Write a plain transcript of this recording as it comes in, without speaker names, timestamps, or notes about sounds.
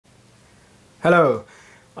Hello.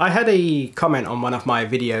 I had a comment on one of my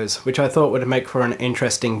videos which I thought would make for an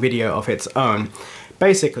interesting video of its own.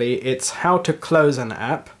 Basically, it's how to close an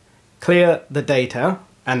app, clear the data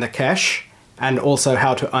and the cache, and also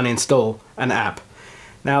how to uninstall an app.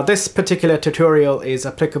 Now this particular tutorial is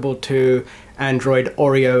applicable to Android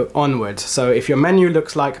Oreo onwards, so if your menu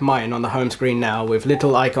looks like mine on the home screen now with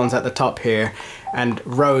little icons at the top here and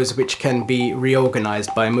rows which can be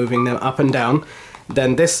reorganized by moving them up and down,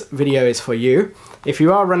 then this video is for you. If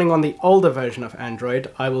you are running on the older version of Android,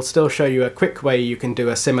 I will still show you a quick way you can do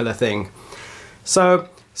a similar thing. So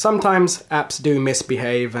sometimes apps do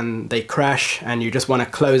misbehave and they crash and you just want to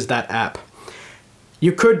close that app.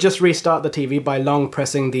 You could just restart the TV by long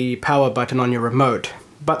pressing the power button on your remote,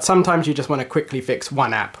 but sometimes you just want to quickly fix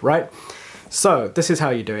one app, right? So this is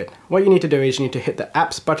how you do it. What you need to do is you need to hit the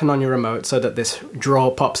apps button on your remote so that this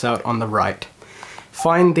drawer pops out on the right.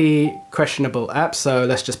 Find the questionable app, so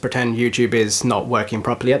let's just pretend YouTube is not working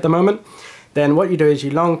properly at the moment. Then what you do is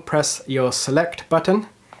you long press your select button,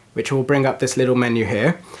 which will bring up this little menu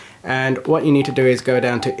here. And what you need to do is go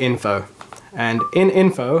down to info. And in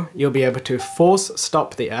info, you'll be able to force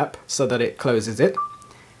stop the app so that it closes it,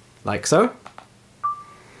 like so.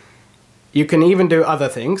 You can even do other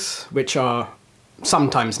things, which are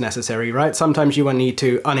sometimes necessary, right? Sometimes you will need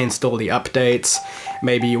to uninstall the updates.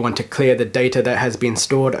 Maybe you want to clear the data that has been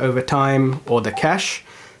stored over time or the cache.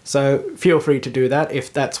 So feel free to do that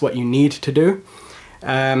if that's what you need to do.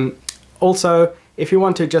 Also, if you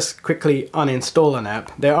want to just quickly uninstall an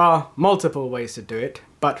app, there are multiple ways to do it,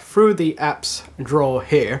 but through the apps drawer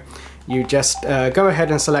here, you just go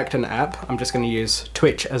ahead and select an app. I'm just going to use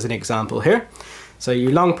Twitch as an example here. So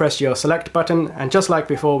you long press your select button, and just like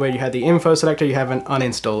before where you had the info selector, you have an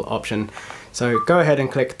uninstall option. So go ahead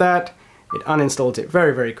and click that. It uninstalls it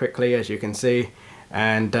very, very quickly, as you can see.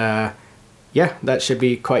 And yeah, that should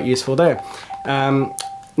be quite useful there.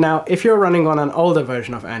 Now, if you're running on an older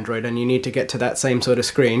version of Android and you need to get to that same sort of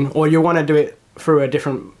screen, or you want to do it through a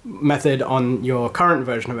different method on your current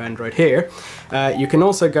version of Android here, you can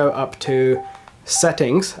also go up to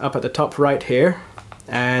Settings, up at the top right here,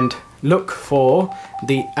 and look for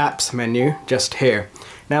the apps menu just here.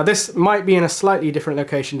 Now this might be in a slightly different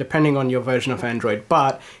location depending on your version of Android,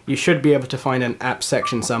 but you should be able to find an app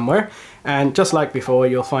section somewhere. And just like before,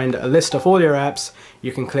 you'll find a list of all your apps.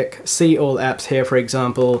 You can click see all apps here, for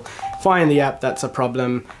example, find the app that's a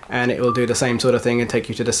problem, and it will do the same sort of thing and take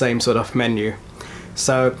you to the same sort of menu.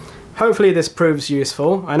 So hopefully this proves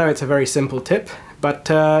useful. I know it's a very simple tip, but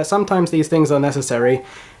sometimes these things are necessary.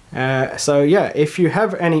 So yeah, if you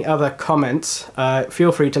have any other comments,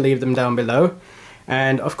 feel free to leave them down below.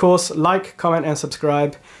 And of course, like, comment and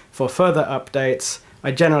subscribe for further updates.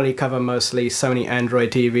 I generally cover mostly Sony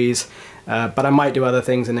Android TVs, but I might do other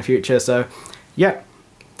things in the future. So yeah,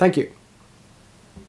 thank you.